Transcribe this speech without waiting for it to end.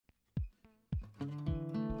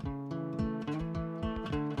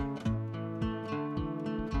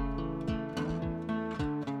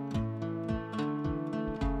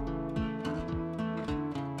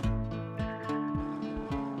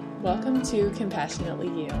Welcome to Compassionately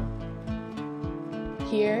You.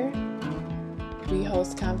 Here, we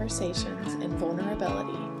host conversations in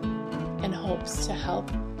vulnerability in hopes to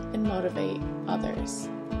help and motivate others.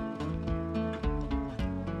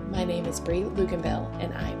 My name is Bree Luganville,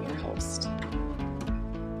 and I'm your host.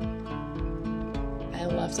 I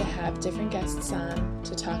love to have different guests on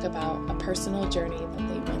to talk about a personal journey that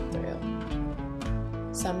they went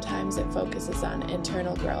through. Sometimes it focuses on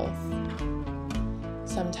internal growth.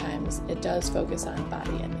 Sometimes it does focus on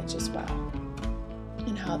body image as well,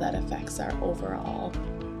 and how that affects our overall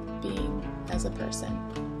being as a person.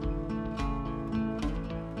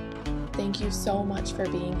 Thank you so much for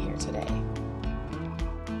being here today.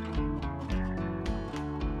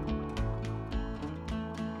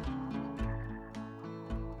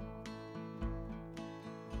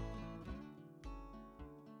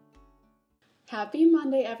 Happy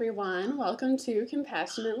Monday, everyone. Welcome to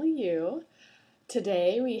Compassionately You.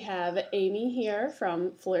 Today we have Amy here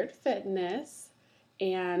from Flirt Fitness,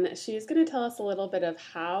 and she's going to tell us a little bit of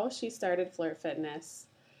how she started Flirt Fitness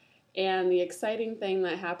and the exciting thing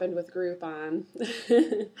that happened with Groupon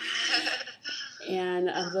and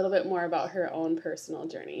a little bit more about her own personal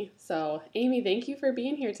journey. So, Amy, thank you for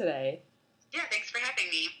being here today. Yeah, thanks for having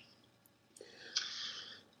me.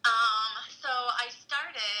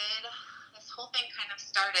 This whole thing kind of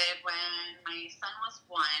started when my son was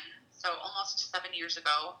 1, so almost 7 years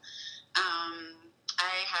ago.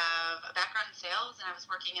 I have a background in sales, and I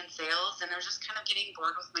was working in sales, and I was just kind of getting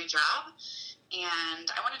bored with my job,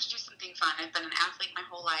 and I wanted to do something fun. I've been an athlete my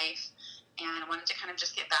whole life, and I wanted to kind of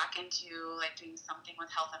just get back into like doing something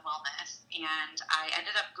with health and wellness, and I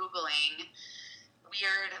ended up Googling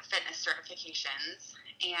weird fitness certifications,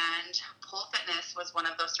 and pole fitness was one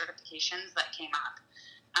of those certifications that came up.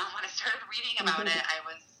 When I started reading about it,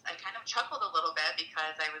 I kind of chuckled a little bit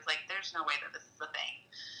because I was like, there's no way that this is a thing.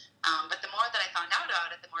 But the more that I found out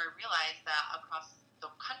about it, the more I realized that across the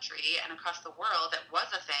country and across the world, it was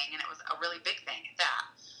a thing, and it was a really big thing at that.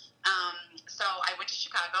 So I went to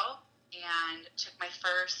Chicago and took my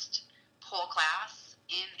first pole class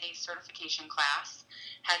in a certification class,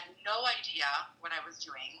 had no idea what I was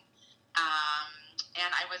doing,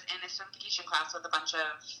 and I was in a certification class with a bunch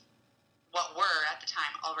of what were, at the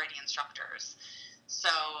time, already instructors. So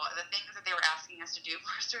the things that they were asking us to do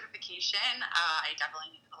for certification, I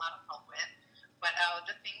definitely needed a lot of help with. But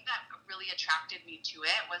the thing that really attracted me to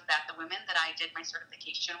it was that the women that I did my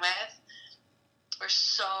certification with were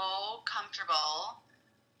so comfortable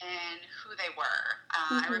in who they were.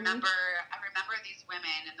 I remember these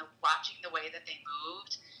women and watching the way that they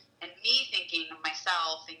moved, and me thinking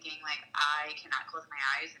like, I cannot close my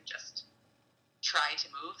eyes and just try to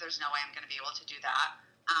move. There's no way I'm going to be able to do that.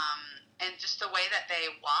 And just the way that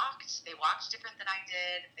they walked different than I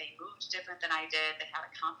did. They moved different than I did. They had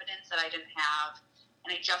a confidence that I didn't have.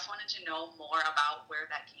 And I just wanted to know more about where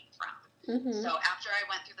that came from. So after I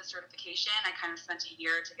went through the certification, I kind of spent a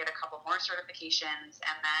year to get a couple more certifications,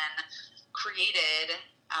 and then created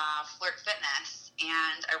Flirt Fitness.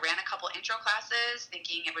 And I ran a couple intro classes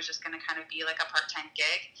thinking it was just going to kind of be like a part-time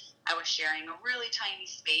gig. I was sharing a really tiny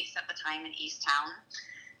space at the time in East Town.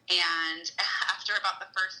 And after about the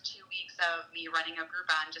first 2 weeks of me running a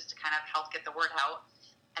Groupon just to kind of help get the word out,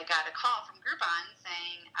 I got a call from Groupon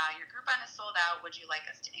saying, your Groupon is sold out. Would you like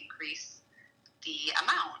us to increase the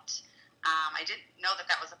amount? I didn't know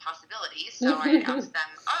that was a possibility, so I asked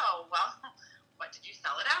them, oh, well, what did you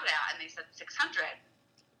sell it out at? And they said 600.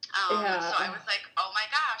 So I was like, oh my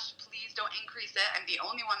gosh, please don't increase it. I'm the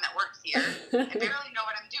only one that works here. I barely know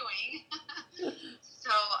what I'm doing.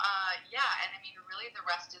 So, and I mean, really the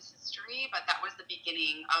rest is history, but that was the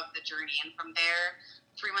beginning of the journey. And from there,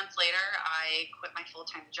 3 months later, I quit my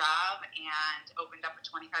full-time job and opened up a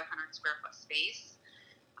 2,500 square foot space.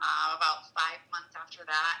 About 5 months after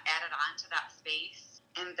that, added on to that space.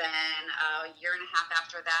 And then a year and a half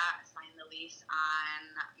after that, I signed the lease on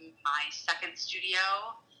my second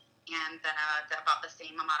studio. And then about the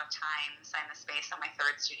same amount of time, signed the space on my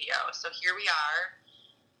third studio. So here we are,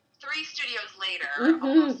 3 studios later,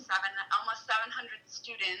 almost 700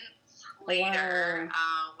 students later,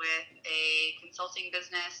 with a consulting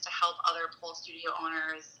business to help other pole studio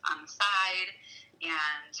owners on the side,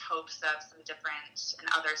 and hopes of some different and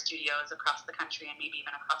other studios across the country and maybe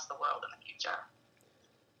even across the world in the future.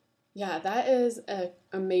 Yeah, that is an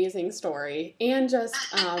amazing story. And just,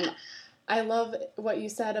 I love what you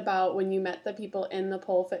said about when you met the people in the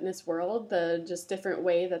pole fitness world, the just different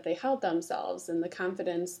way that they held themselves and the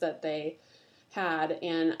confidence that they had.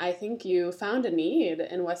 And I think you found a need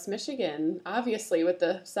in West Michigan, obviously, with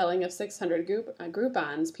the selling of 600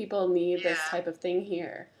 Groupons. People need this type of thing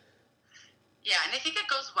here. Yeah, and I think it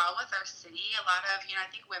goes well with our city. A lot of, I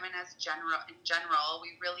think women in general,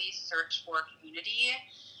 we really search for community.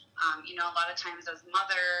 A lot of times as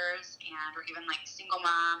mothers or even like single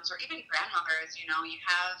moms or even grandmothers,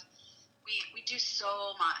 we do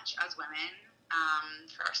so much as women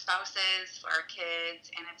for our spouses, for our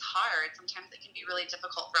kids, and it's hard. Sometimes it can be really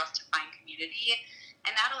difficult for us to find community.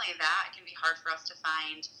 And not only that, it can be hard for us to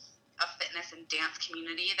find a fitness and dance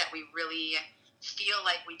community that we really feel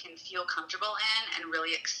like we can feel comfortable in and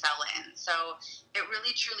really excel in. So it really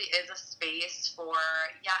truly is a space for,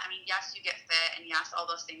 yes, you get fit, and yes, all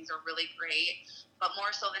those things are really great, but more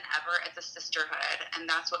so than ever, it's a sisterhood, and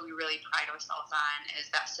that's what we really pride ourselves on, is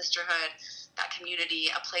that sisterhood, that community,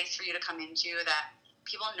 a place for you to come into that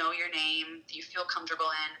people know your name, that you feel comfortable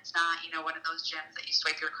in. It's not, one of those gyms that you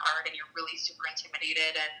swipe your card and you're really super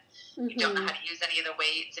intimidated and you don't know how to use any of the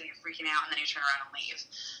weights and you're freaking out and then you turn around and leave.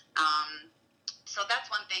 So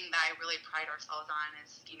that's one thing that I really pride ourselves on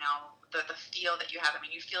is, the feel that you have. I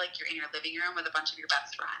mean, you feel like you're in your living room with a bunch of your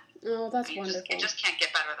best friends. Oh, that's wonderful. It just can't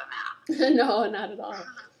get better than that. No, not at all.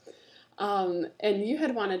 And you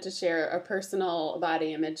had wanted to share a personal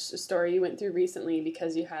body image story you went through recently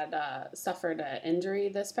because you had suffered an injury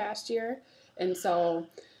this past year. And so,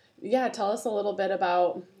 tell us a little bit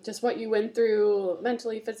about just what you went through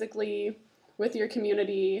mentally, physically, with your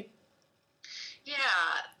community. Yeah.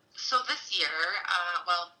 So this year,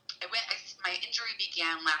 my injury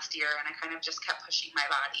began last year, and I kind of just kept pushing my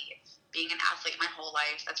body. Being an athlete my whole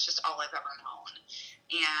life, that's just all I've ever known.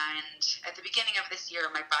 And at the beginning of this year,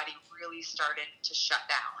 my body really started to shut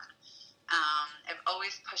down. I've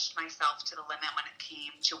always pushed myself to the limit when it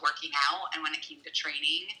came to working out and when it came to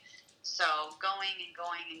training. So going and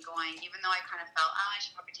going and going, even though I kind of felt, I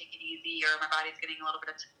should probably take it easy, or my body's getting a little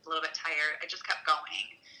bit tired, I just kept going.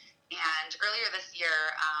 And earlier this year,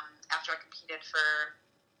 after I competed for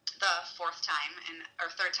the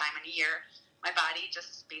third time in a year, my body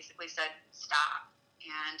just basically said stop,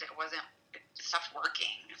 and it stopped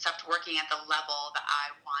working. It stopped working at the level that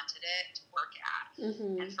I wanted it to work at.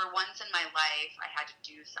 And for once in my life, I had to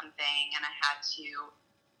do something, and I had to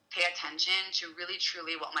pay attention to really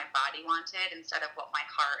truly what my body wanted instead of what my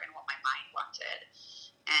heart and what my mind wanted.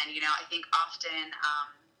 And I think often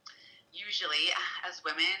usually as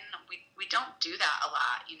women, we don't do that a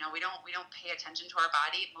lot. We don't pay attention to our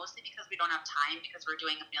body, mostly because we don't have time, because we're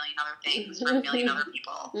doing a million other things for a million other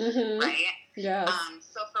people, right? Yeah.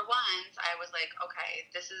 So for once, I was like, okay,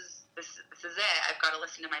 this is it. I've got to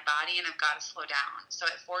listen to my body, and I've got to slow down. So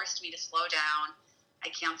it forced me to slow down.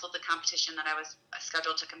 I canceled the competition that I was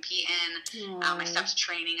scheduled to compete in. I stopped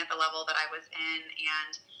training at the level that I was in,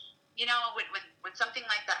 and when something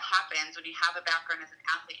like that happens, when you have a background as an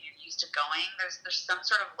athlete and you're used to going, there's some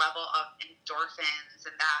sort of level of endorphins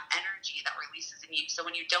and that energy that releases in you. So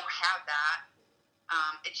when you don't have that,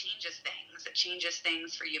 it changes things. It changes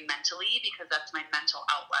things for you mentally, because that's my mental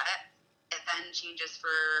outlet. It then changes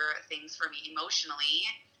for things for me emotionally,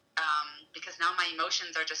 because now my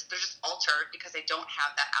emotions they're just altered because I don't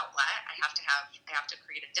have that outlet. I have to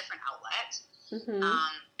create a different outlet.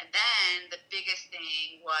 And then the biggest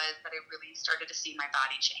thing was that I really started to see my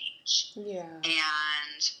body change. Yeah.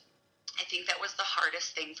 And I think that was the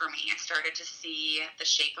hardest thing for me. I started to see the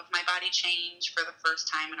shape of my body change for the first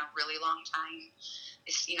time in a really long time.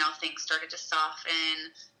 Things started to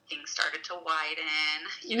soften, things started to widen,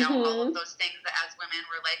 all of those things that as women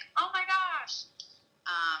we're like, oh my gosh.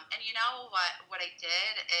 And what I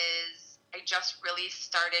did is I just really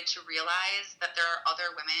started to realize that there are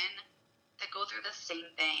other women that go through the same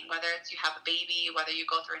thing, whether it's you have a baby, whether you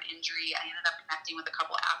go through an injury. I ended up connecting with a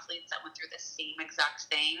couple athletes that went through the same exact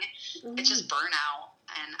thing. It's just burnout.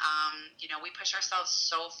 And, we push ourselves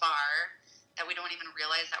so far that we don't even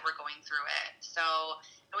realize that we're going through it. So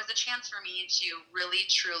it was a chance for me to really,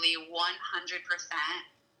 truly 100%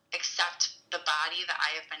 accept the body that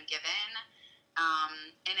I have been given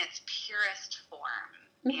in its purest form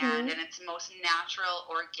and in its most natural,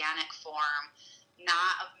 organic form.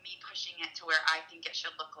 Not of me pushing it to where I think it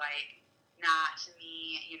should look like, not to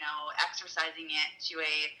me, exercising it to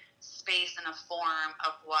a space and a form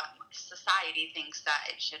of what society thinks that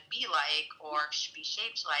it should be like or should be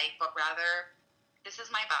shaped like, but rather, this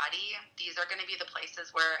is my body. These are going to be the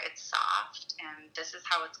places where it's soft, and this is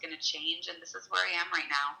how it's going to change, and this is where I am right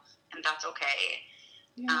now, and that's okay.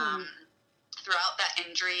 Yeah. Throughout that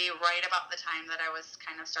injury, right about the time that I was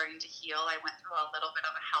kind of starting to heal, I went through a little bit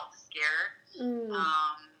of a health scare.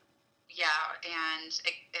 And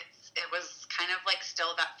it was kind of like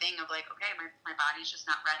still that thing of like, okay, my body's just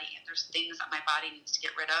not ready. There's things that my body needs to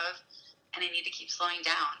get rid of, and I need to keep slowing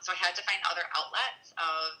down. So I had to find other outlets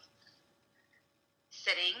of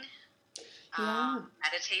sitting, Yeah.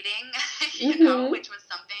 meditating, Mm-hmm. which was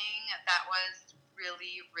something that was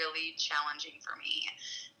really, really challenging for me.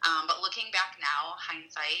 But looking back now,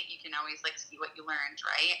 hindsight, you can always see what you learned,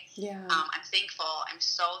 right? Yeah. I'm thankful. I'm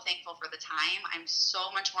so thankful for the time. I'm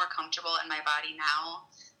so much more comfortable in my body now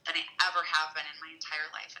than I ever have been in my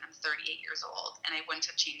entire life. And I'm 38 years old, and I wouldn't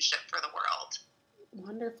have changed it for the world.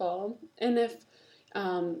 Wonderful. And if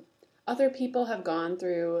other people have gone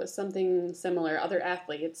through something similar, other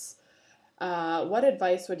athletes, what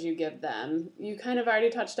advice would you give them? You kind of already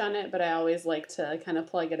touched on it, but I always like to kind of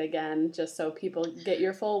plug it again just so people get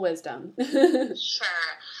your full wisdom. Sure.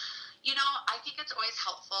 I think it's always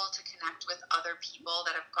helpful to connect with other people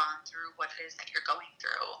that have gone through what it is that you're going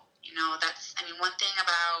through. One thing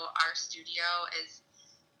about our studio is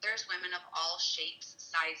there's women of all shapes,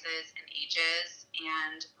 sizes, and ages,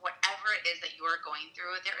 and whatever it is that you are going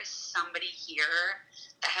through, there is somebody here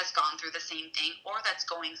that has gone through the same thing or that's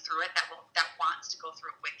going through it that wants to go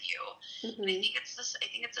through it with you. Mm-hmm. And I think it's the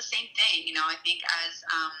same thing. I think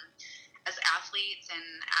as athletes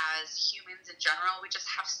and as humans in general, we just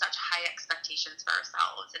have such high expectations for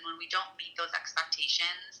ourselves. And when we don't meet those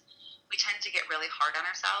expectations, we tend to get really hard on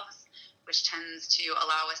ourselves, which tends to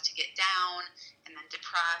allow us to get down and then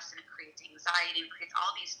depress, and it creates anxiety and creates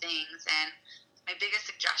all these things. And my biggest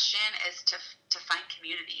suggestion is to find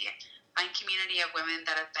community. Find community of women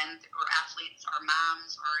that have been, or athletes, or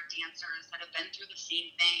moms, or dancers that have been through the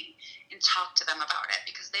same thing, and talk to them about it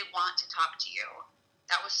because they want to talk to you.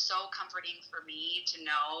 That was so comforting for me to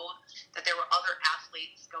know that there were other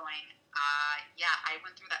athletes going, yeah, I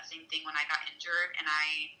went through that same thing when I got injured, and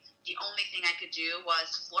the only thing I could do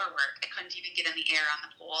was floor work. I couldn't even get in the air on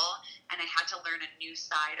the pool, and I had to learn a new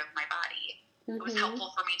side of my body. Mm-hmm. It was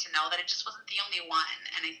helpful for me to know that it just wasn't the only one,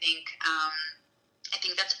 and I think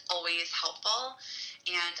that's always helpful.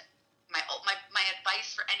 And my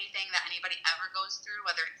advice for anything that anybody ever goes through,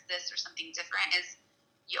 whether it's this or something different, is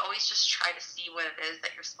you always just try to see what it is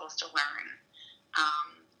that you're supposed to learn.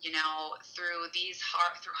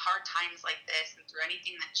 Through hard times like this, and through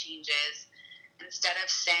anything that changes, instead of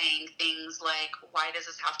saying things like, why does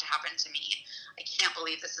this have to happen to me? I can't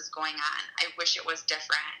believe this is going on. I wish it was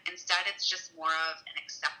different. Instead, it's just more of an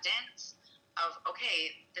acceptance of,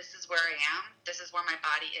 okay, this is where I am. This is where my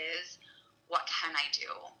body is. What can I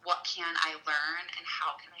do? What can I learn? And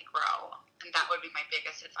how can I grow? And that would be my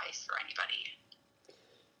biggest advice for anybody.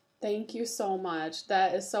 Thank you so much.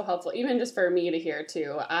 That is so helpful, even just for me to hear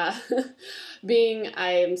too. I'm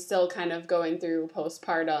still kind of going through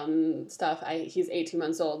postpartum stuff. He's 18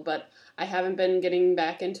 months old, but I haven't been getting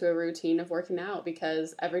back into a routine of working out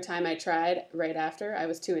because every time I tried right after, I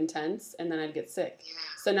was too intense and then I'd get sick. Yeah.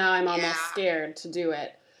 So now I'm almost scared to do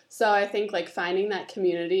it. So I think finding that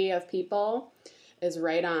community of people is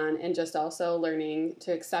right on, and just also learning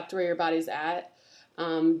to accept where your body's at.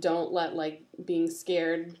 Don't let being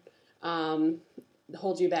scared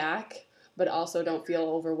hold you back, but also don't feel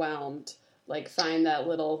overwhelmed. Find that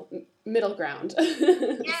little middle ground.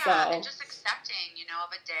 Yeah, and just accepting, of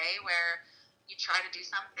a day where you try to do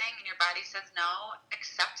something and your body says no,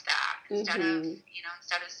 accept that. Instead of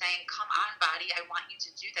saying, come on, body, I want you to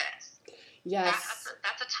do this. Yes.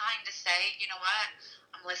 That's a time to say, you know what,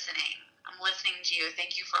 I'm listening. I'm listening to you.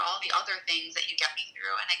 Thank you for all the other things that you get me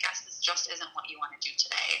through, and I guess this just isn't what you want to do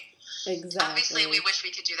today. Exactly. Obviously, we wish we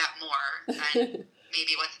could do that more than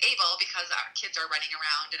maybe what's able, because our kids are running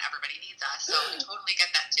around and everybody needs us, so I totally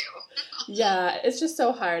get that too. Yeah, it's just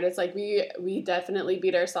so hard. It's we definitely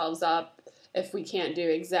beat ourselves up if we can't do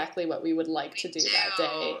exactly what we would like to do that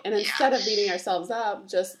day. And instead of beating ourselves up,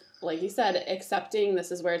 just like you said, accepting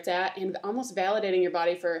this is where it's at and almost validating your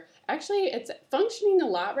body for, actually, it's functioning a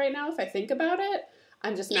lot right now if I think about it.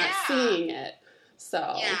 I'm just not seeing it. So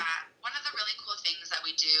yeah, one of the really cool things that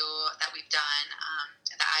we've done,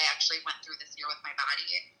 that I actually went through this year with my body,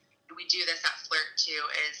 and we do this at Flirt too,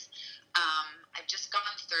 is I've just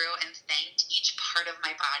gone through and thanked each part of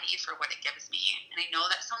my body for what it gives me. And I know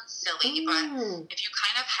that sounds silly, but if you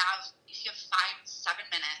have 5 to 7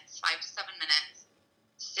 minutes,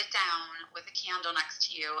 sit down with a candle next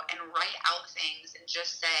to you and write out things and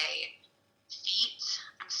just say, feet,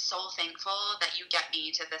 I'm so thankful that you get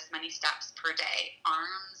me to this many steps per day.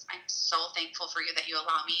 Arms, I'm so thankful for you that you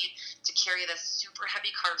allow me to carry this super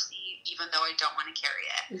heavy car seat even though I don't want to carry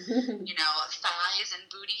it. Thighs and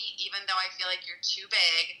booty, even though I feel like you're too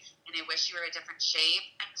big and I wish you were a different shape,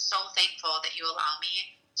 I'm so thankful that you allow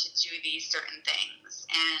me to do these certain things.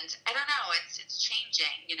 And I don't know, it's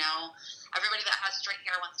changing, Everybody that has straight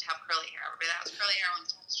hair wants to have curly hair. Everybody that has curly hair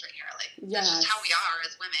wants to have straight hair. That's just how we are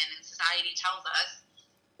as women, and society tells us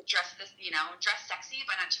dress this, dress sexy,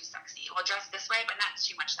 but not too sexy. Well, dress this way, but not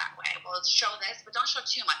too much that way. Well, show this, but don't show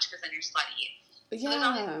too much because then you're slutty. So there's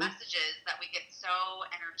all these messages that we get so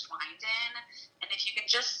intertwined in. And if you can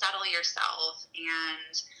just settle yourself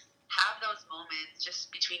and have those moments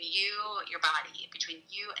just between you, your body, between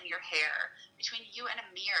you and your hair, between you and a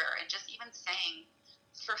mirror, and just even saying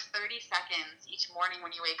for 30 seconds each morning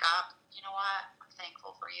when you wake up, you know what, I'm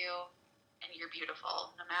thankful for you and you're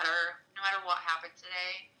beautiful. No matter what happened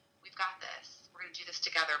today, we've got this. We're going to do this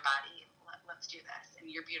together, body. Let's do this.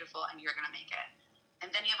 And you're beautiful and you're going to make it.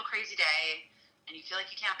 And then you have a crazy day and you feel like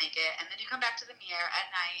you can't make it, and then you come back to the mirror at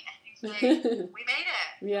night and you say, we made it.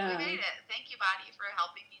 Yeah. We made it. Thank you, body, for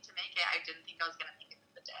helping me to make it. I didn't think I was going to make it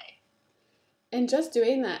through the day. And just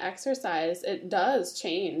doing that exercise, it does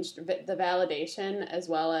change the validation, as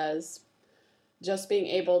well as just being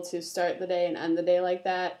able to start the day and end the day like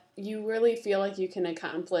that. You really feel like you can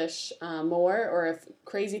accomplish more, or if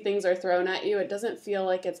crazy things are thrown at you, it doesn't feel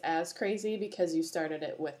like it's as crazy because you started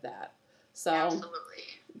it with that. So, absolutely.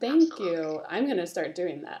 Thank you. I'm going to start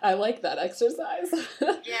doing that. I like that exercise. Yeah,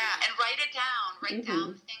 and write it down. Write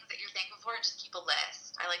down the things that you're thankful for and just keep a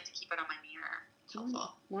list. I like to keep it on my mirror. It's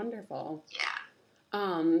helpful. Wonderful. Yeah.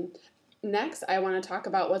 Next, I want to talk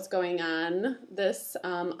about what's going on this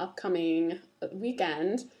upcoming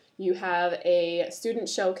weekend. You have a student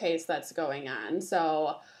showcase that's going on.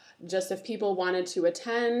 So just if people wanted to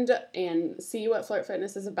attend and see what Flirt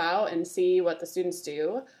Fitness is about and see what the students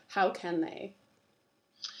do, how can they?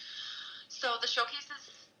 So the showcase is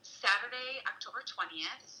Saturday, October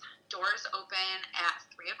 20th. Doors open at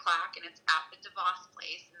 3 o'clock, and it's at the DeVos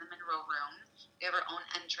Place in the Monroe Room. We have our own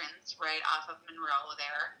entrance right off of Monroe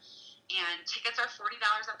there. And tickets are $40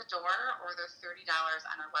 at the door, or they're $30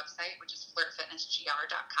 on our website, which is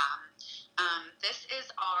flirtfitnessgr.com. This is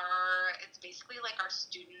it's basically like our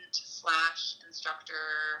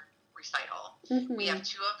student/instructor recital. We have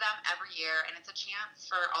 2 of them every year, and it's a chance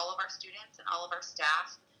for all of our students and all of our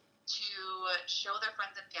staff to show their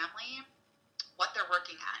friends and family what they're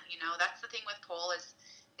working on. That's the thing with pole is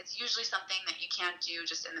it's usually something that you can't do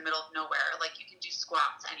just in the middle of nowhere. Like, you can do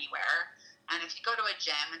squats anywhere. And if you go to a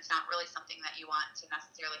gym, it's not really something that you want to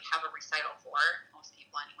necessarily have a recital for, most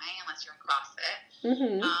people anyway, unless you're in CrossFit.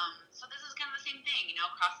 So this is kind of the same thing.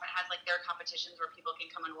 CrossFit has like their competitions where people can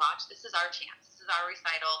come and watch. This is our chance. This is our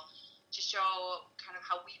recital to show kind of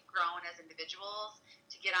how we've grown as individuals,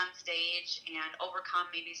 to get on stage and overcome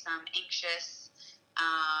maybe some anxious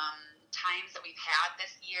times that we've had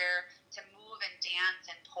this year, to move and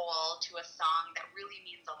dance and pole to a song that really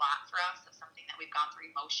means a lot for us, of something that we've gone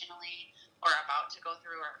through emotionally or about to go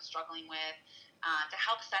through or struggling with, to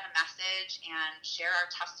help send a message and share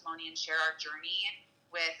our testimony and share our journey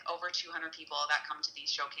with over 200 people that come to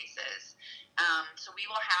these showcases. So we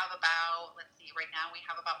will have right now we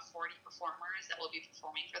have about 40 performers that will be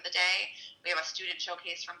performing for the day. We have a student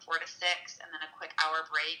showcase from 4 to 6, and then a quick hour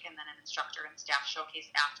break, and then an instructor and staff showcase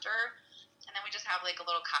after. And then we just have like a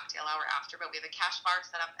little cocktail hour after, but we have a cash bar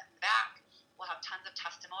set up in the back. We'll have tons of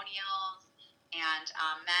testimonials, and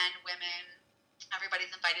men, women,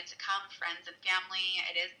 everybody's invited to come, friends and family.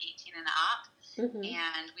 It is 18 and up.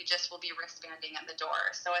 And we just will be wristbanding at the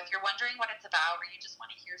door. So if you're wondering what it's about, or you just want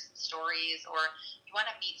to hear some stories, or you want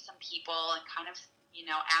to meet some people and kind of,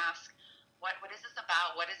 ask, what is this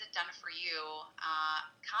about? What has it done for you?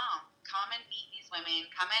 Come and meet these women.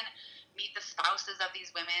 Come and meet the spouses of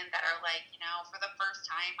these women that are like, for the first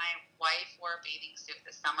time, my wife wore a bathing suit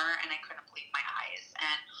this summer and I couldn't believe my eyes.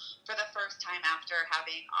 And for the first time after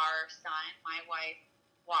having our son, my wife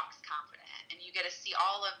walks confident. And you get to see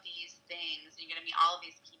all of these things. You get to meet all of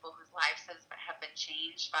these people whose lives have been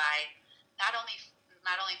changed by not only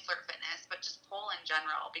Flirt Fitness, but just pole in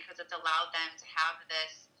general, because it's allowed them to have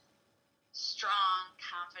this strong,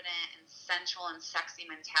 confident, and sensual and sexy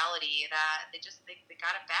mentality that they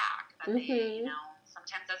got it back. That they,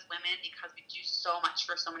 sometimes as women, because we do so much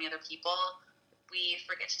for so many other people, we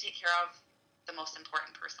forget to take care of the most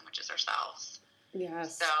important person, which is ourselves.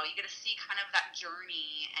 Yes. So you get to see kind of that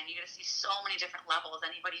journey, and you get to see so many different levels,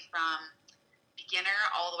 anybody from beginner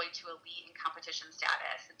all the way to elite and competition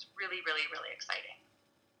status. It's really, really, really exciting.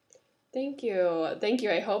 Thank you.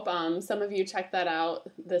 I hope some of you check that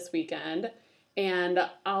out this weekend. And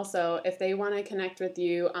also, if they want to connect with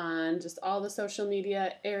you on just all the social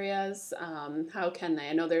media areas, how can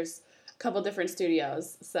they? I know there's a couple different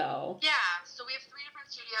studios. So so we have 3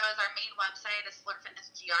 different studios. Our main website is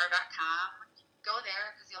flirtfitnessgr.com. Go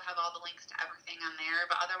there because you'll have all the links to everything on there.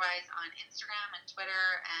 But otherwise, on Instagram and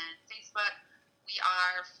Twitter and Facebook, we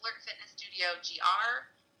are Flirt Fitness Studio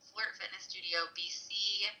GR, Flirt Fitness Studio BC,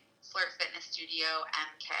 Flirt Fitness Studio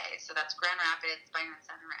MK. So that's Grand Rapids, Byron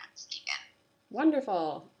Center, and Muskegon.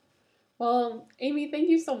 Wonderful. Well, Amy, thank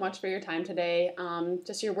you so much for your time today.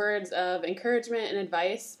 Just your words of encouragement and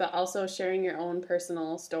advice, but also sharing your own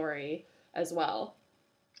personal story as well.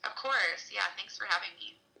 Of course. Yeah, thanks for having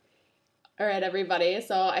me. All right, everybody.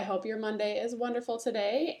 So I hope your Monday is wonderful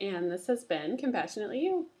today, and this has been Compassionately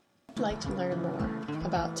You. If you'd like to learn more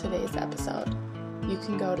about today's episode, you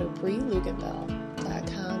can go to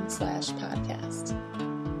breeluganville.com/podcast.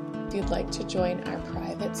 If you'd like to join our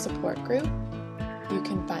private support group, you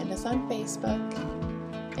can find us on Facebook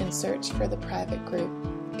and search for the private group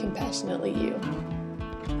Compassionately You.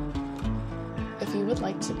 If you would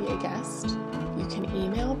like to be a guest, you can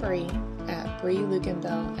email Bree at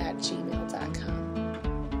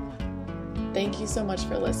breeluganville@gmail.com. Thank you so much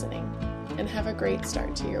for listening, and have a great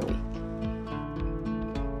start to your week.